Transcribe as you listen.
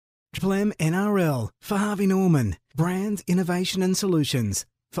Triple M NRL for Harvey Norman. Brands, innovation and solutions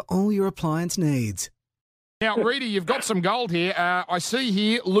for all your appliance needs. Now, Readie, you've got some gold here. I see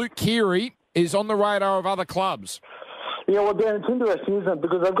here Luke Keary is on the radar of other clubs. Yeah, well, Dan, it's interesting, isn't it?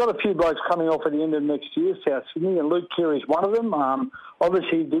 Because I've got a few blokes coming off at the end of next year, South Sydney, and Luke Keary's one of them.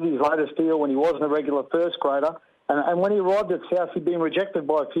 Obviously, he did his latest deal when he wasn't a regular first grader. And when he arrived at South, he'd been rejected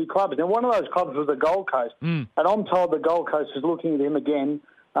by a few clubs. Now, one of those clubs was the Gold Coast. And I'm told the Gold Coast is looking at him again.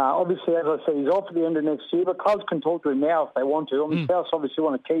 Obviously, as I said, he's off at the end of next year, but clubs can talk to him now if they want to. I mean, South obviously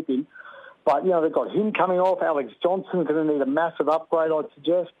want to keep him. But, you know, they've got him coming off. Alex Johnson's going to need a massive upgrade, I'd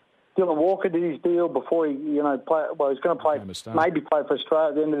suggest. Dylan Walker did his deal before he, he's going to play, maybe play for Australia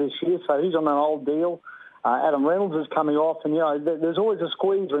at the end of this year, so he's on an old deal. Adam Reynolds is coming off, and, there's always a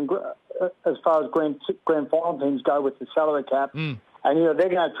squeeze as far as grand final teams go with the salary cap. And, they're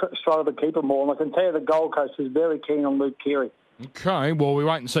going to struggle to keep them all. And I can tell you the Gold Coast is very keen on Luke Keary. Okay, well, we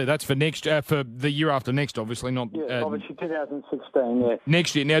wait and see. That's for for the year after next, obviously, not... Yeah, obviously 2016, yeah.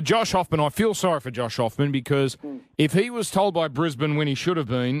 Next year. Now, Josh Hoffman, I feel sorry for Josh Hoffman because if he was told by Brisbane when he should have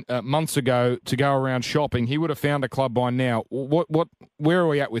been months ago to go around shopping, he would have found a club by now. Where are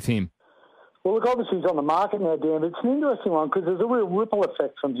we at with him? Well, look, obviously he's on the market now, Dan, but it's an interesting one because there's a real ripple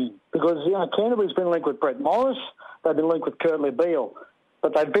effect from him. Because, Canterbury's been linked with Brett Morris, they've been linked with Kurtley Beale.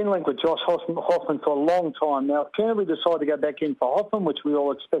 But they've been linked with Josh Hoffman for a long time. Now, if Canterbury decide to go back in for Hoffman, which we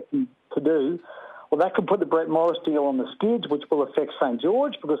all expect them to do, well, that could put the Brett Morris deal on the skids, which will affect St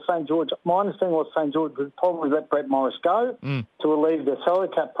George, because St George, my understanding was St George would probably let Brett Morris go to relieve their salary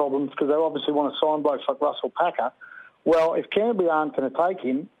cap problems, because they obviously want to sign blokes like Russell Packer. Well, if Canterbury aren't going to take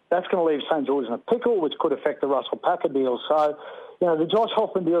him, that's going to leave St George in a pickle, which could affect the Russell Packer deal. So, the Josh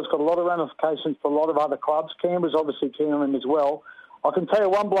Hoffman deal's got a lot of ramifications for a lot of other clubs. Canberra's obviously keen on him as well. I can tell you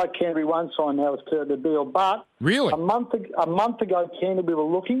one bloke Canterbury won't sign now is Kurtley Beale, but really? a month ago Canterbury were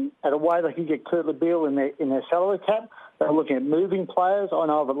looking at a way they could get Kurtley Beale in their salary cap. They were looking at moving players. I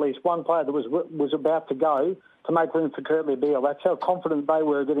know of at least one player that was about to go to make room for Kurtley Beale. That's how confident they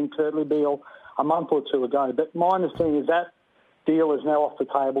were getting Kurtley Beale a month or two ago. But my understanding is that deal is now off the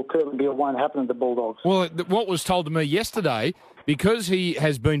table. Kurtley Beale won't happen to the Bulldogs. Well, what was told to me yesterday, because he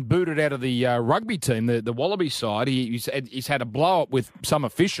has been booted out of the rugby team, the Wallaby side, he's had a blow-up with some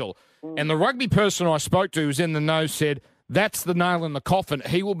official, and the rugby person I spoke to who was in the know said, that's the nail in the coffin.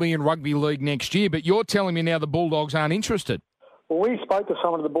 He will be in rugby league next year, but you're telling me now the Bulldogs aren't interested. Well, we spoke to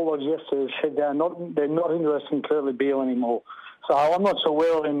someone of the Bulldogs yesterday who said they're not interested in Kurtley Beale anymore. So I'm not sure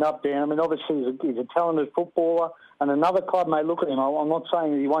where he'll end up, Dan. I mean, obviously he's a talented footballer, and another club may look at him. I'm not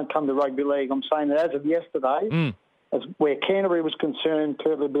saying that he won't come to rugby league. I'm saying that as of yesterday, as where Canterbury was concerned,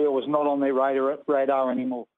 Kurtley Beale was not on their radar anymore.